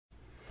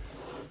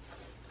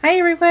Hi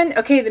everyone.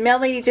 Okay, the mail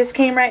lady just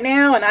came right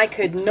now and I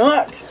could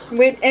not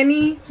wait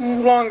any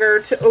longer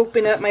to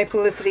open up my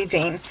Felicity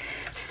Jane.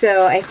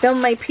 So I filmed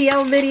my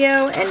PL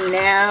video and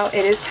now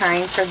it is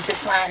time for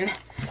this one.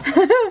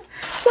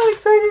 So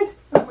excited.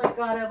 Oh my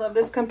god, I love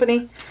this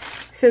company.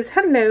 It says,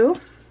 hello.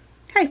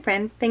 Hi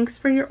friend, thanks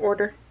for your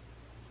order.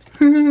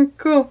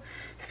 Cool.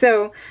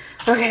 So,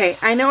 okay,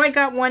 I know I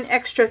got one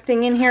extra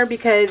thing in here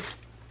because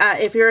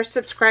if you're a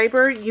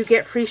subscriber, you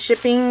get free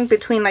shipping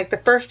between like the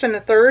 1st and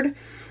the 3rd.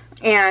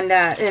 And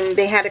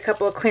they had a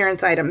couple of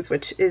clearance items,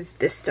 which is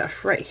this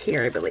stuff right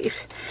here, I believe.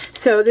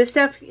 So this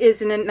stuff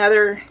is in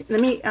another, let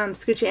me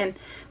scooch you in.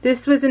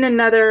 This was in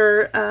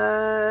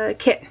another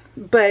kit,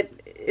 but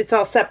it's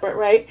all separate,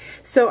 right?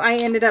 So I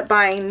ended up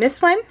buying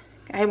this one.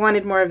 I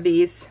wanted more of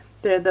these.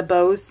 They're the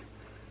bows.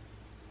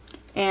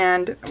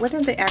 And what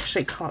are they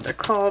actually called? They're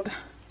called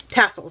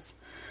tassels.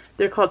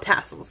 They're called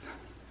tassels.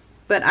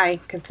 But I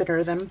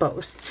consider them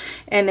bows.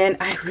 And then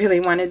I really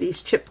wanted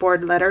these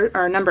chipboard letter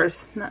or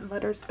numbers, not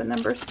letters but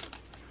numbers.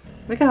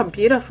 Look how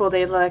beautiful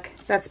they look.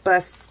 That's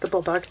Bus, the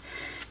bulldog.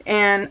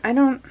 And I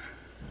don't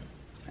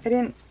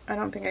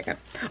think I got.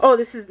 Oh,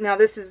 this is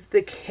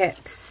the kit.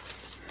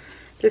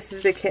 This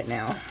is the kit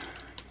now.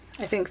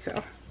 I think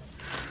so.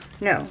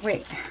 No,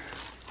 wait.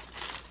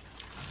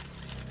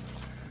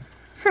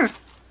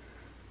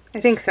 I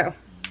think so.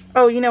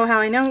 Oh, you know how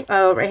I know?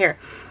 Oh, right here.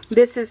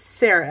 This is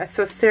Sarah.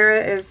 So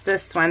Sarah is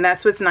this one.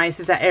 That's what's nice,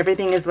 is that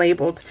everything is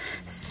labeled.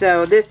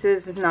 So this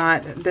is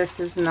not, and this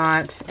is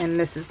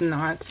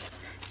not.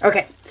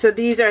 Okay, so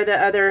these are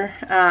the other,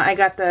 I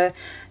got the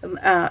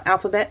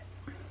alphabet,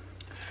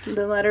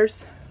 the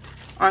letters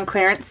on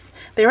clearance.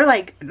 They were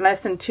like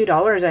less than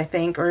 $2, I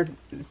think, or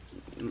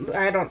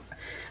I don't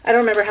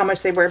remember how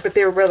much they were, but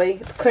they were really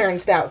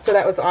clearanced out. So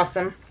that was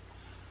awesome.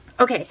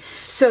 Okay,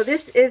 so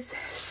this is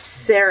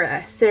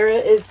Sarah. Sarah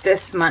is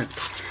this month.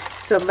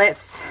 So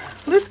let's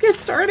get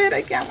started.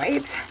 I can't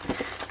wait.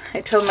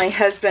 I told my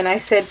husband, I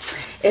said,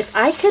 if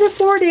I could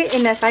afford it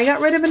and if I got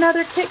rid of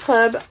another kit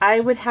club, I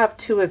would have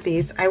 2 of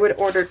these. I would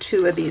order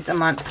 2 of these a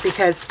month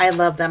because I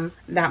love them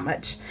that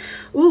much.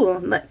 Ooh,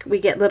 look, we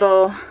get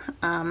little,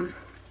 I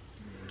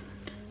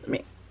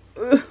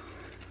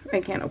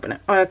can't open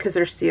it. Oh, because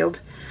they're sealed.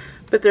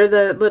 But they're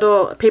the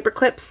little paper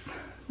clips.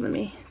 Let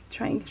me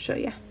try and show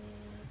you.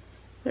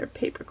 They're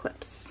paper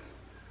clips.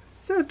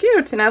 So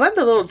cute. And I love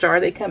the little jar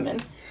they come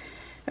in.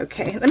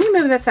 Okay, let me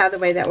move this out of the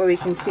way, that way we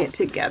can see it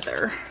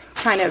together.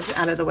 Kind of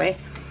out of the way.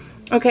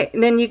 Okay,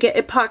 and then you get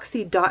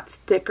epoxy dot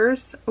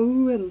stickers.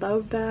 Oh, I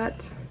love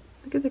that.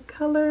 Look at the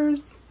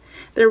colors.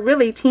 They're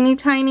really teeny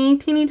tiny,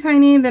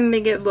 then they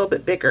get a little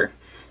bit bigger.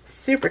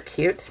 Super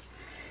cute.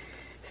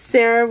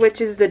 Sarah, which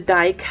is the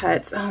die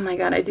cuts. Oh my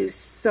god, I do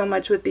so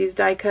much with these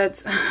die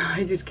cuts.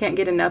 I just can't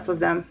get enough of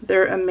them.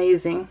 They're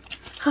amazing.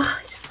 Oh,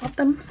 I just love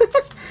them.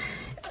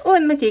 Oh,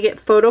 and look, you get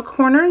photo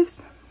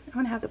corners. I'm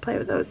going to have to play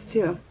with those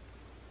too.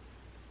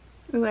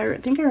 Ooh, I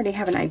think I already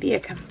have an idea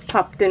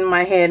popped in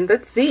my head.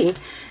 Let's see.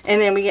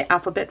 And then we get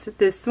alphabets with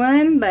this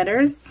one,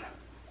 letters.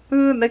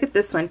 Ooh, look at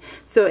this one.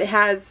 So it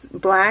has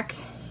black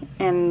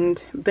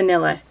and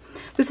vanilla.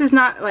 This is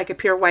not like a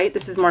pure white.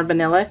 This is more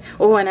vanilla.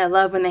 Oh, and I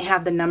love when they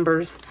have the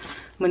numbers.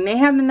 When they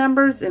have the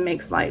numbers, it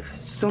makes life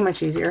so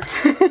much easier.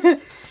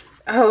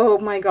 Oh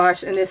my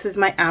gosh, and this is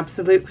my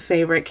absolute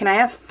favorite. Can I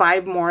have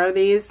 5 more of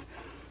these?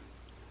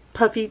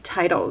 Puffy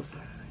titles.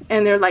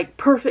 And they're like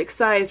perfect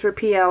size for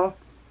PL.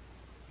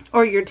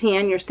 Or your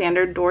TN, your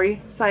standard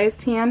Dory size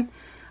TN.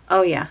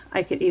 Oh yeah,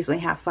 I could easily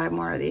have 5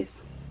 more of these.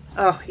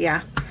 Oh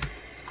yeah.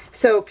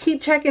 So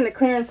keep checking the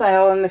clearance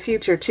aisle in the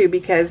future too,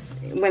 because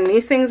when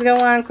these things go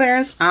on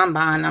clearance, I'm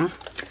buying them.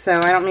 So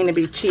I don't mean to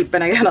be cheap,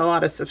 but I got a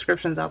lot of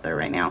subscriptions out there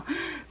right now.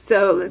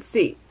 So let's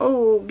see.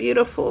 Oh,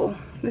 beautiful.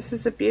 This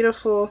is a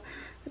beautiful,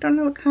 I don't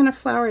know what kind of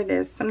flower it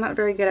is. I'm not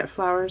very good at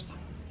flowers.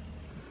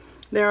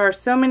 There are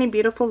so many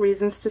beautiful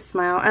reasons to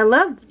smile. I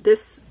love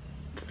this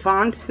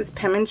font, this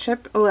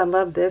penmanship. Oh, I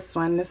love this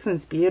one. This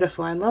one's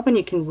beautiful. I love when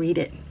you can read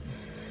it.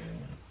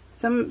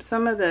 Some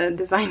of the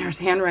designers'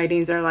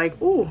 handwritings are like,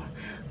 ooh,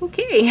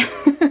 okay.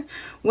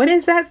 What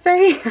does that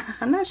say?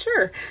 I'm not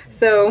sure.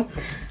 So,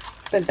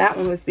 but that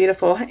one was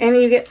beautiful. And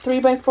you get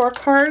 3x4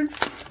 cards.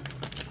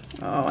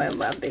 Oh, I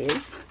love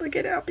these. Look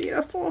at how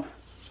beautiful.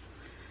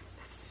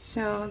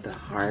 So the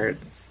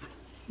hearts.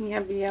 You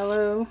have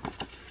yellow.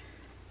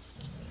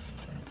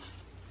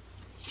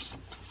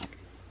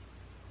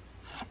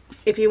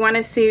 If you want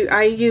to see,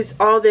 I use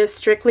all this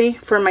strictly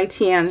for my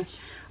TN.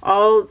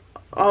 All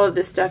of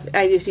this stuff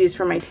I just use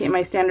for my TN,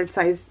 my standard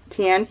size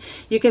TN.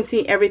 You can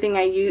see everything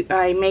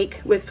I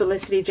make with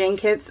Felicity Jane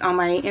kits on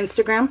my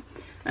Instagram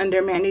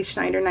under Mandy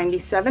Schneider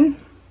 97.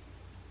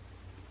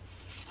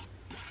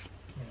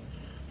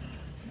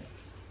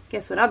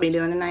 Guess what I'll be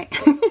doing tonight?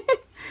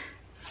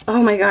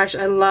 Oh my gosh,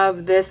 I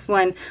love this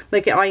one.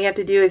 Look, all you have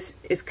to do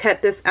is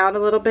cut this out a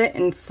little bit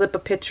and slip a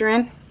picture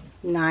in.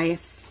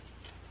 Nice.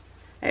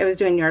 I was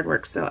doing yard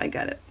work, so I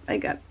got it. I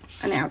got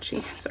an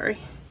ouchie. Sorry.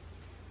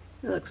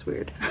 It looks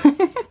weird.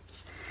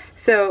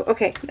 So,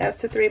 okay,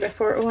 that's the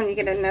 3x4. Oh, and you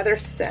get another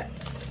set.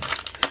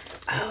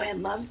 Oh, I I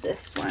love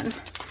this one.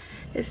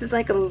 This is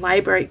like a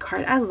library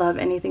card. I love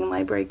anything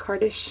library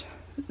cardish.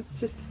 It's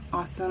just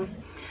awesome.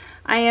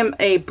 I am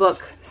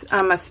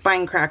I'm a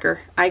spine cracker.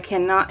 I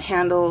cannot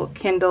handle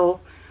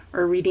Kindle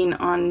or reading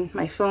on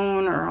my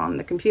phone or on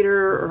the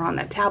computer or on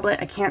that tablet.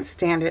 I can't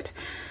stand it.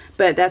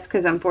 But that's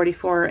because I'm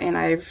 44 and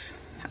I've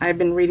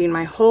been reading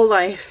my whole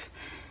life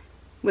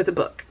with a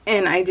book.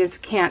 And I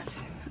just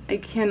can't. I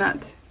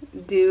cannot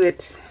do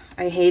it.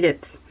 I hate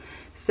it.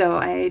 So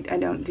I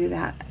don't do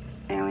that.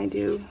 I only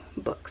do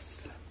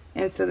books.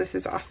 And so this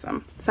is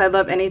awesome. So I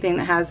love anything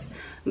that has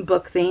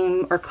book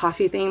theme or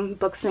coffee theme.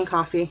 Books and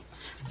coffee.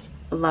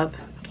 I love.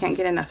 Can't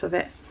get enough of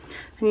it.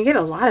 And you get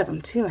a lot of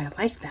them too. I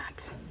like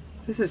that.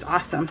 This is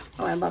awesome.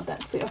 Oh, I love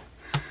that too.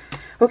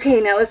 Okay,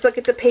 now let's look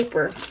at the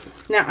paper.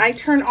 Now I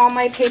turn all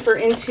my paper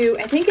into,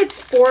 I think it's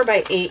 4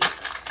 by 8.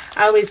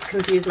 I always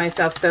confuse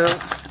myself, so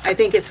I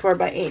think it's 4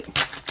 by 8.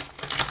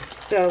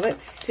 So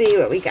let's see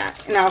what we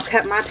got. And I'll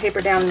cut my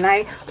paper down and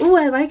I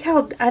like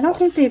how, I don't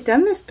think they've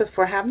done this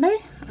before, have they?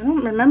 I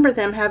don't remember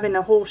them having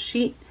a whole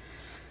sheet,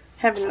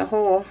 having the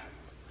whole,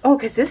 oh,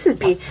 because this would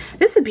be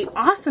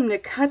awesome to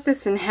cut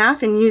this in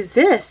half and use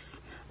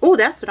this. Oh,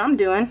 that's what I'm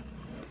doing.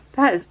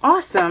 That is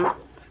awesome.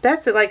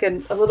 That's like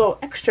a little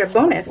extra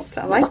bonus.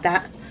 I like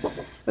that.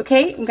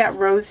 Okay, we got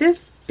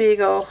roses, big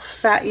old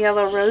fat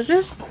yellow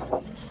roses.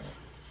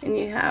 And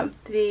you have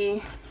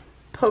the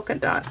polka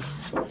dot.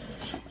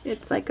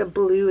 It's like a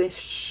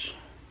bluish,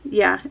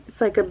 yeah,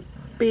 it's like a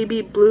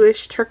baby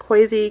bluish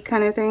turquoisey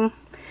kind of thing.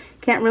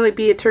 Can't really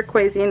be a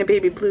turquoisey and a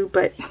baby blue,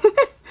 but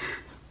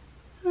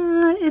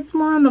it's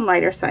more on the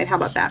lighter side. How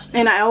about that?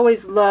 And I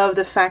always love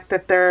the fact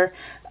that they're,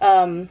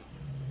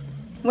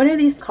 what are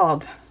these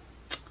called?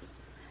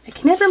 I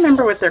can never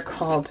remember what they're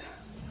called.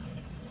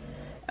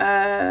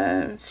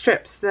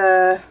 Strips,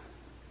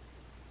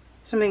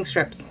 something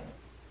strips.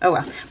 Oh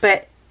well,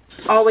 but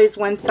always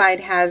one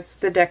side has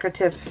the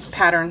decorative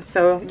pattern,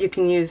 so you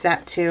can use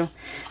that too.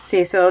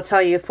 See, so it'll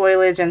tell you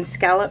foliage and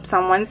scallops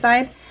on one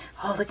side.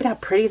 Oh, look at how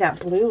pretty that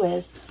blue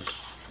is.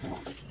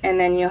 And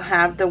then you'll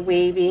have the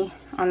wavy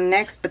on the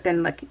next, but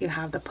then look, you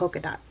have the polka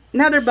dot.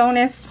 Another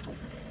bonus.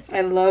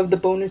 I love the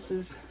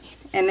bonuses.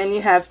 And then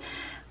you have,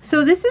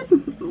 so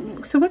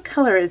what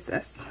color is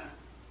this?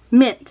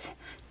 Mint.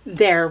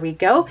 There we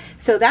go.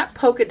 So that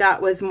polka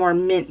dot was more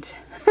mint.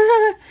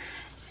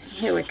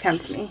 It would come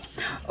to me.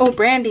 Oh,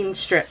 branding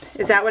strip.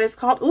 Is that what it's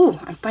called? Ooh,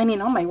 I'm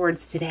finding all my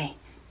words today.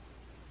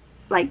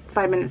 Like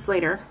 5 minutes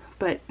later,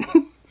 but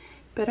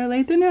better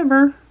late than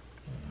never.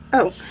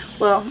 Oh,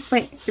 well,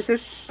 wait, is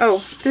this,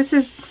 oh, this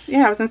is,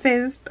 yeah, I was going to say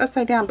this is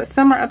upside down, but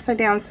some are upside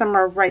down, some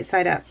are right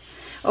side up.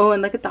 Oh,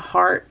 and look at the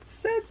hearts.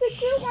 That's a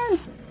cute one.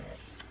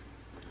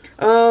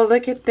 Oh,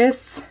 look at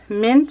this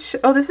mint.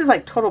 Oh, this is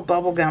like total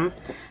bubble gum.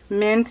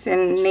 Mint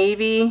and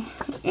navy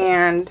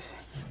and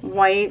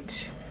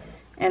white.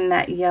 And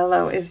that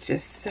yellow is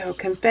just so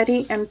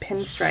confetti and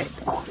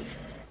pinstripes.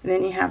 And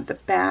then you have the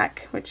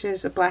back, which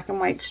is a black and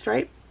white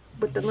stripe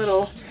with the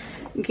little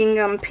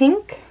gingham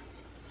pink.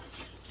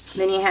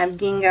 Then you have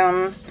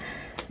gingham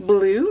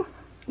blue,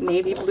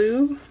 navy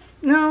blue.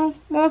 No,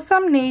 well,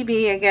 some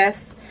navy, I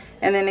guess.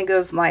 And then it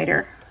goes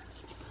lighter.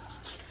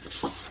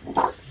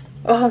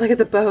 Oh, look at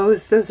the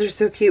bows. Those are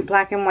so cute.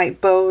 Black and white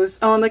bows.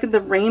 Oh, and look at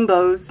the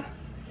rainbows.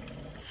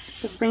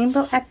 The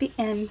rainbow at the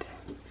end.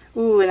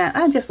 Ooh, and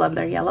I just love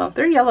their yellow.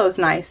 Their yellow is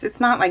nice. It's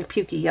not like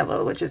pukey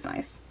yellow, which is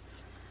nice.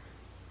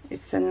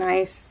 It's a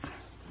nice,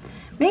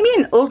 maybe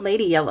an old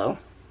lady yellow.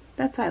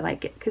 That's why I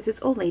like it, because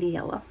it's old lady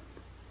yellow.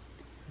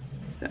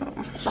 So,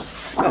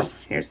 oh,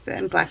 here's the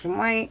in black and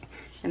white.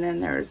 And then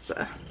there's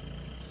the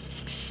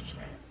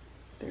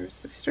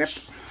strip.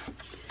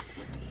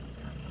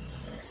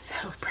 So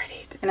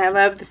pretty. And I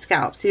love the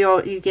scallops.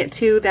 You get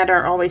two that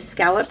are always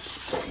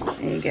scalloped.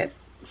 And you get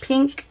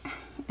pink,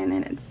 and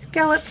then it's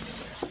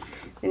scalloped.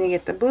 Then you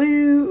get the blue.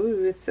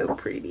 Ooh, it's so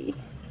pretty.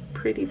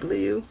 Pretty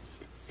blue.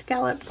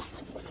 Scalloped.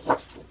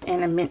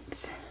 And a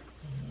mint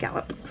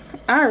scallop.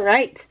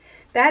 Alright.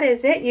 That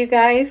is it, you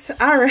guys.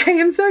 Alright,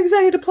 I'm so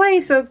excited to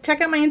play. So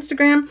check out my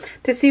Instagram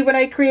to see what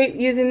I create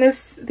using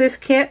this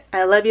kit.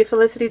 I love you,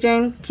 Felicity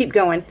Jane. Keep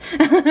going.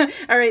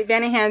 Alright,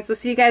 Vanny Hands. We'll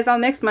see you guys all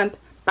next month.